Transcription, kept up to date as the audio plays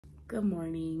Good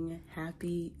morning,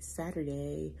 happy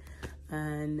Saturday,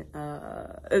 and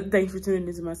thanks for tuning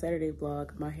into my Saturday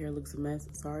vlog. My hair looks a mess,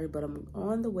 sorry, but I'm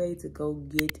on the way to go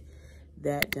get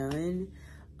that done.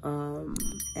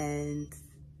 And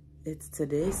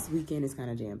this weekend is kind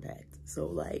of jam-packed, so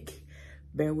like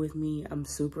bear with me. I'm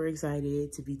super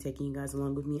excited to be taking you guys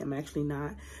along with me. I'm actually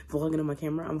not vlogging on my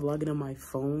camera, I'm vlogging on my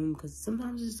phone because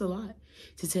sometimes it's just a lot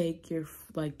to take your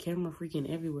like camera freaking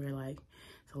everywhere. Like,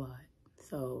 it's a lot.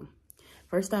 So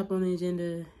first stop on the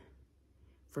agenda,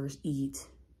 first eat,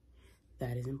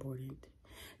 that is important.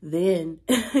 Then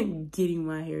getting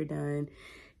my hair done,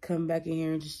 come back in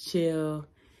here and just chill.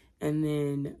 And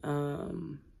then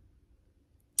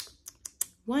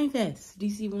Wine Fest,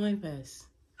 DC Wine Fest.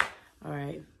 All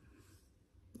right,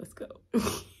 let's go.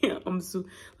 I'm so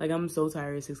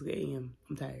tired at 6 a.m.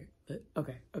 I'm tired, but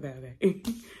okay.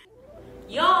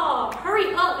 Y'all,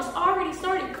 hurry up, it's already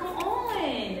started, come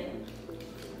on.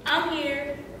 I'm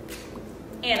here,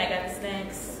 and I got the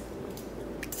snacks.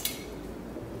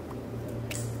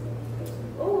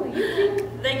 Oh, you do?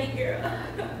 Thank you, girl.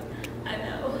 I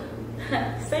know.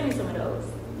 Send me some of those.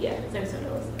 Yeah, send me some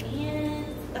of those.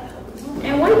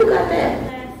 And why you got that?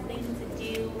 Last thing to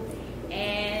do,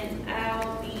 and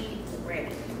I'll be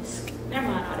ready. Never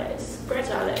mind all that. Scratch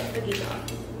all that. Forget y'all.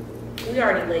 We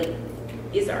already late.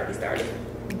 It's already started.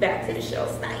 Back to the show.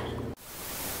 Night.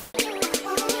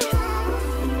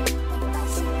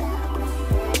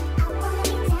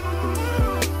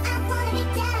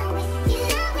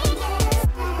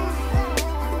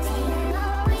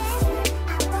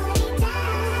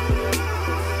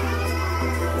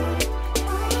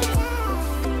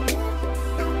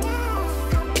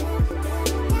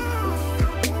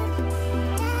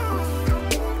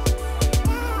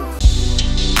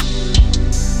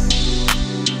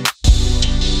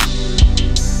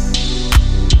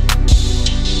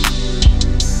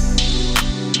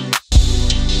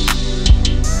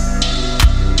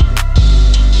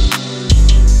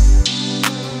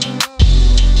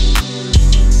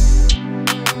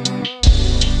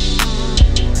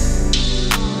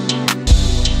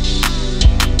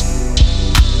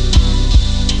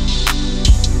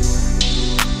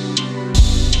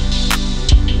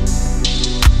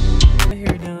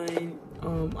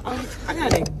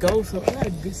 So I gotta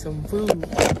get some food.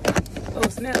 Oh,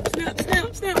 snap.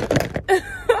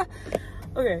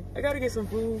 Okay, I gotta get some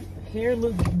food. Hair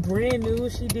looks brand new.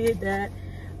 She did that.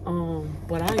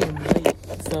 But I am late,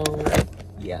 so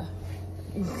yeah.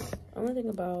 Only thing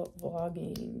about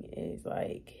vlogging is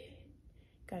like,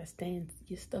 gotta stand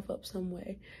your stuff up some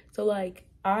way. So like,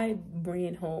 I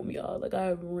ran home, y'all. Like,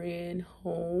 I ran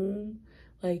home.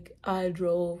 Like, I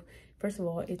drove. First of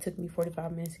all, it took me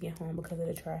 45 minutes to get home because of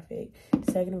the traffic.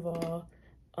 Second of all,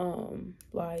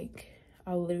 like,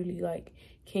 I literally, like,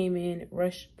 came in,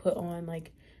 rushed, put on,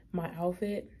 like, my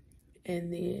outfit,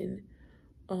 and then,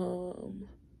 was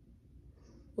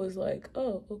like,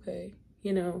 oh, okay,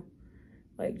 you know,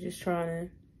 like, just trying to,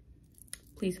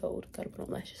 please hold, gotta put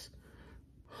on lashes.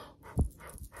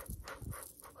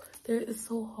 It's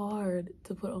so hard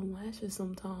to put on lashes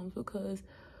sometimes because,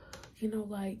 you know,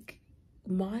 like,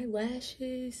 my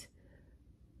lashes,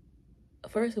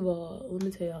 first of all, let me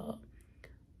tell y'all,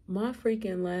 my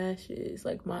freaking lashes,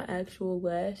 like my actual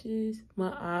lashes,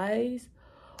 my eyes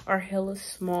are hella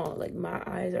small. Like, my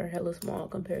eyes are hella small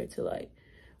compared to like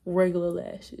regular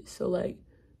lashes. So like,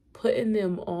 putting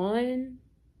them on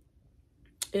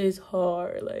is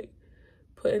hard. Like,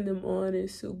 putting them on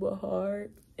is super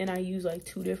hard. And I use like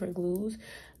two different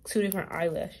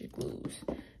eyelash glues.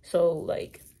 So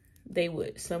like, they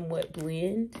would somewhat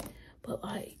blend, but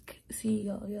like, see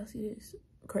y'all see this?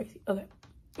 Crazy. Okay.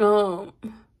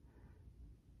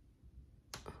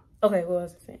 Okay, what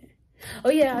was I saying? Oh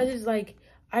yeah,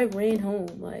 I ran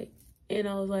home, like, and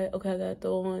I was like, okay, I gotta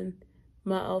throw on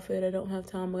my outfit. I don't have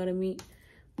time. I gotta meet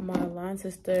my line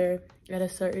sister at a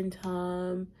certain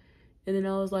time. And then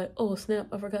I was like, oh snap,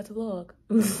 I forgot to vlog.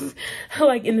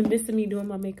 Like, in the midst of me doing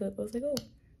my makeup, I was like, oh,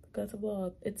 got to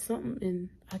vlog. It's something, and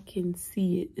I can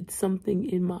see it. It's something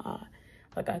in my eye.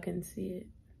 Like, I can see it.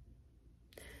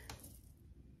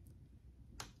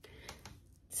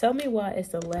 Tell me why it's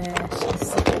the lash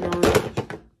sitting on.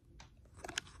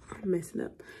 I'm messing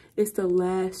up. It's the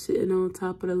lash sitting on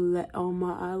top of on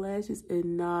my eyelashes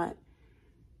and not.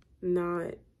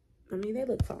 I mean, they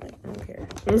look fine. I don't care.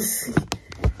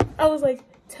 I was like,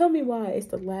 tell me why it's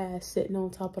the lash sitting on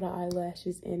top of the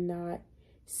eyelashes and not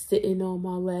sitting on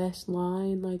my lash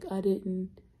line. Like, I didn't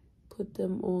put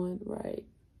them on right.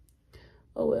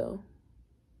 Oh well,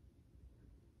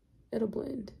 it'll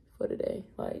blend for today.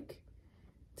 Like,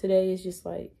 today is just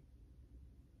like,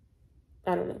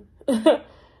 I don't know.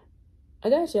 I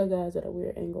gotta show you guys at a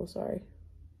weird angle, sorry.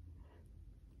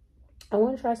 I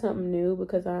want to try something new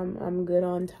because I'm good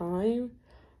on time.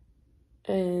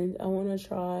 And I want to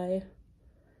try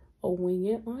a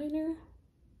winged liner.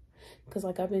 Because,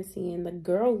 like, I've been seeing the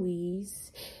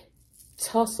girlies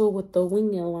tussle with the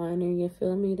winged liner, you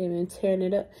feel me? They've been tearing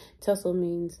it up. Tussle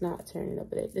means not tearing it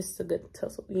up, but this is a good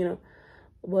tussle, you know?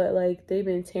 But, like, they've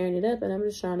been tearing it up, and I'm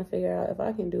just trying to figure out if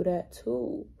I can do that,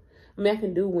 too. I mean, I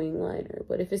can do wing liner,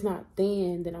 but if it's not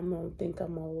thin, then I don't think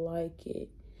I'm gonna like it.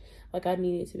 Like, I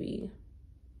need it to be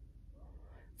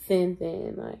thin,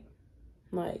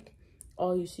 like,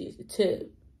 all you see is the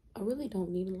tip. I really don't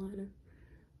need a liner.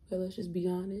 But let's just be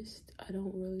honest, I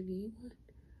don't really need one.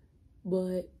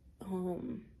 But,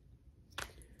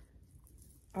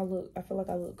 I feel like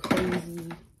I look crazy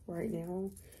right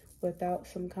now without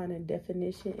some kind of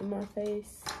definition in my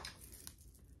face.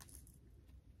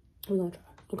 We're gonna try,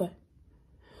 okay.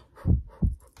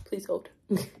 Please hold.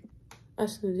 I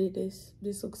should have did this.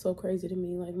 This looks so crazy to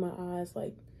me. Like, my eyes,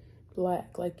 like,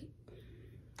 black. Like,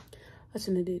 I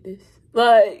shouldn't have did this.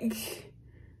 Like,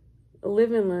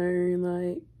 live and learn.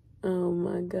 Like, oh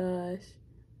my gosh.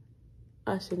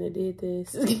 I shouldn't have did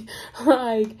this.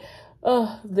 Like,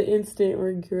 the instant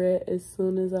regret as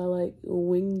soon as I, like,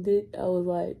 winged it. I was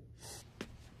like,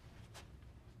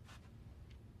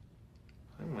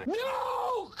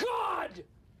 no, God!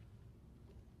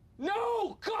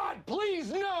 No, God,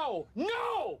 please, no!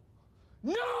 No!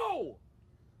 No!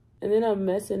 and then I'm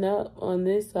messing up on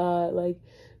this side. Like,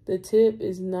 the tip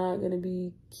is not gonna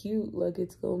be cute. Like,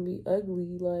 it's gonna be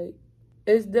ugly. Like,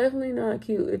 it's definitely not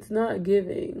cute. It's not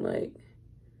giving. Like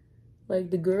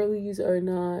the girlies are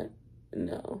not,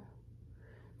 no.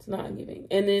 It's not giving.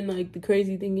 And then, like, the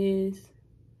crazy thing is,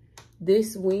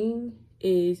 this wing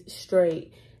is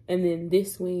straight. And then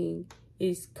this wing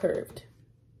is curved.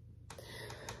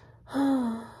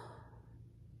 I'm,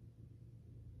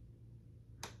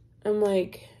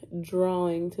 like,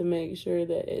 drawing to make sure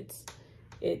that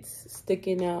it's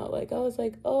sticking out. Like, I was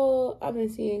like, oh, I've been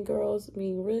seeing girls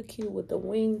being real cute with the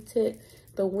wing tip,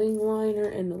 the wing liner,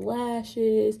 and the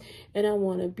lashes, and I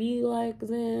want to be like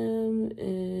them.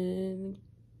 And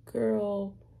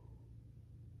girl,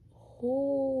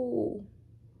 who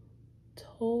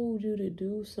told you to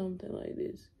do something like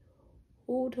this?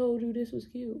 Who told you this was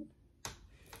cute?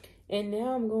 And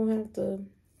now I'm gonna have to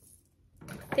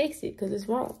fix it because it's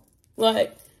wrong.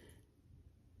 Like,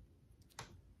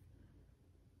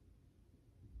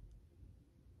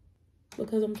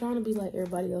 because I'm trying to be like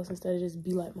everybody else instead of just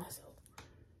be like myself.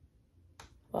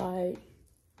 Like,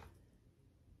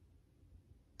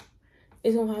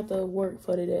 it's gonna have to work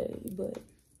for today, but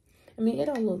I mean, it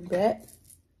don't look bad.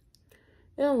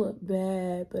 It don't look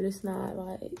bad, but it's not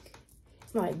like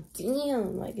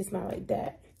damn, like, it's not like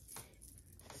that.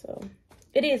 So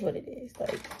it is what it is.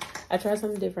 Like, I tried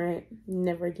something different,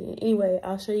 never again. Anyway,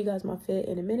 I'll show you guys my fit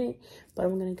in a minute, but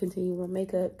I'm gonna continue with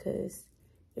makeup because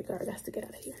your girl got to get out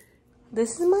of here.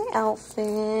 This is my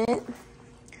outfit.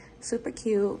 Super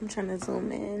cute. I'm trying to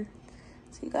zoom in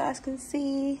so you guys can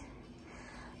see.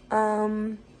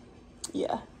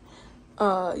 Yeah.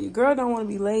 Your girl don't want to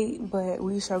be late, but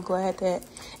we so glad that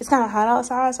it's kind of hot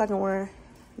outside, so I can wear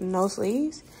no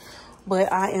sleeves.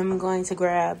 But I am going to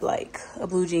grab, like, a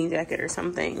blue jean jacket or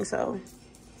something. So,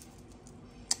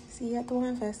 see you at the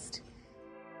Wine Fest.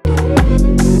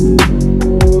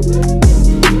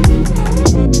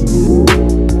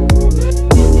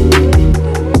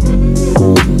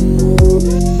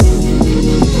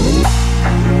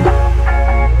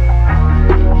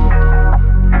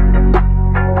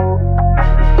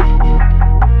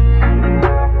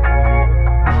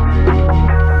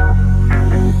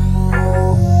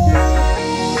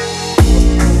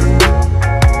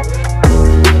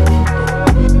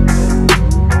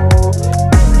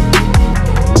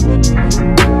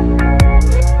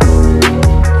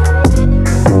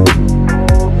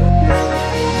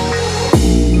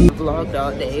 Vlogged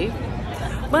all day,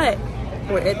 but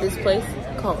we're at this place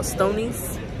called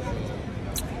Stoney's.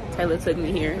 Taylor took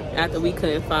me here after we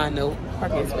couldn't find no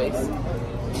parking space,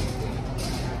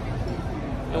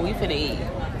 and we finna eat.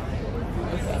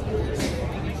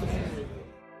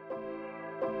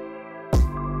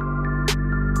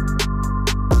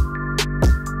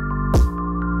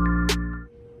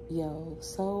 Yo,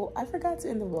 so I forgot to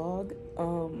end the vlog.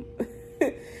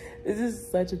 This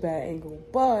is such a bad angle,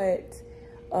 but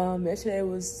yesterday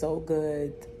was so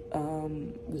good.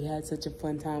 We had such a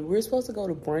fun time. We were supposed to go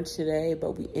to brunch today,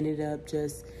 but we ended up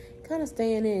just kind of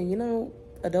staying in. You know,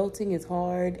 adulting is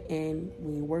hard, and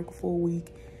when you work a full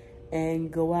week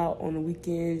and go out on the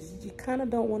weekends, you kind of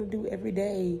don't want to do every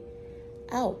day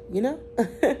out, you know?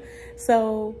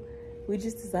 So we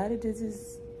just decided to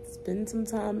just spend some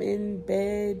time in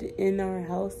bed in our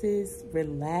houses,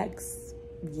 relax.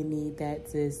 You need that,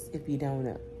 sis, if you don't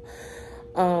know.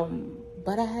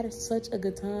 But I had such a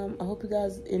good time. I hope you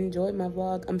guys enjoyed my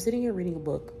vlog. I'm sitting here reading a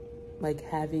book, like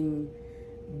having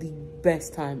the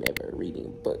best time ever reading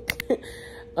a book.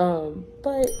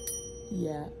 But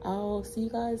yeah, I'll see you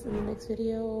guys in the next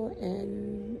video,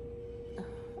 and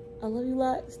I love you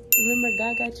lots. Remember,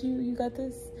 God got you. You got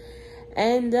this.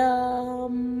 And I'll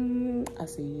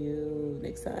see you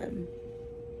next time.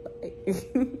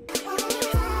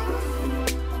 Bye.